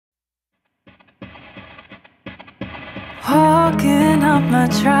Walking up my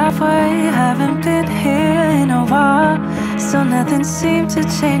driveway, haven't been here in a while. Still nothing seemed to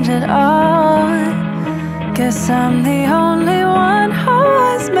change at all. Guess I'm the only one who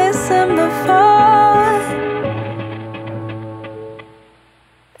was missing before.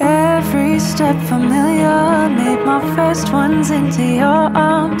 Every step familiar, made my first ones into your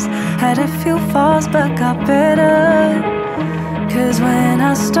arms. Had a few falls but got better, 'cause when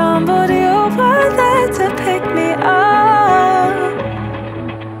I stumbled you were there to pick me up.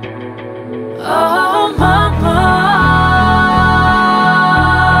 Oh mama,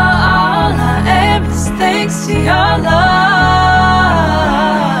 all I am is thanks to your love.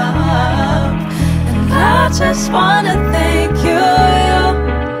 And I just wanna thank you.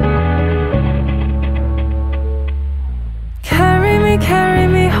 Carry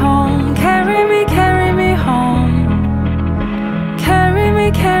me home, carry me home. Carry me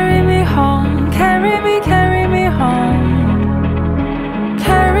home, carry me home.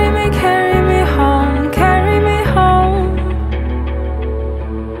 Carry me home, carry me home.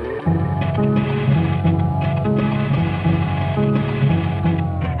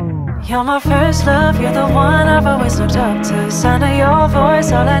 You're my first love, you're the one I've always looked up to. Sound of your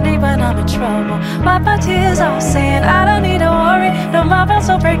voice, all I need when I'm in trouble. Wipe my tears, I was saying I don't need to worry. No, my bounce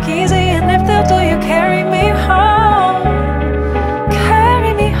will break easy, and if they'll do, you carry me home.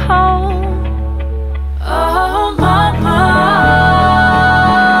 Carry me home. Oh mama,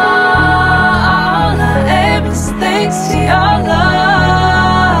 all I am is thanks to your love.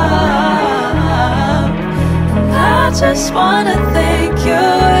 And I just wanna thank you.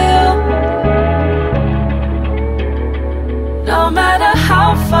 No matter how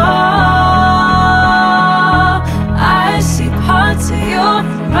far, I see parts of you in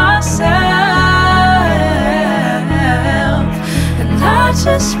myself. And I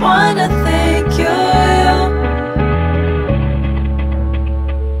just wanna thank you.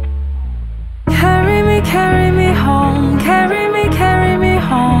 Carry me home, carry me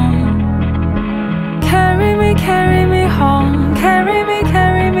home. Carry me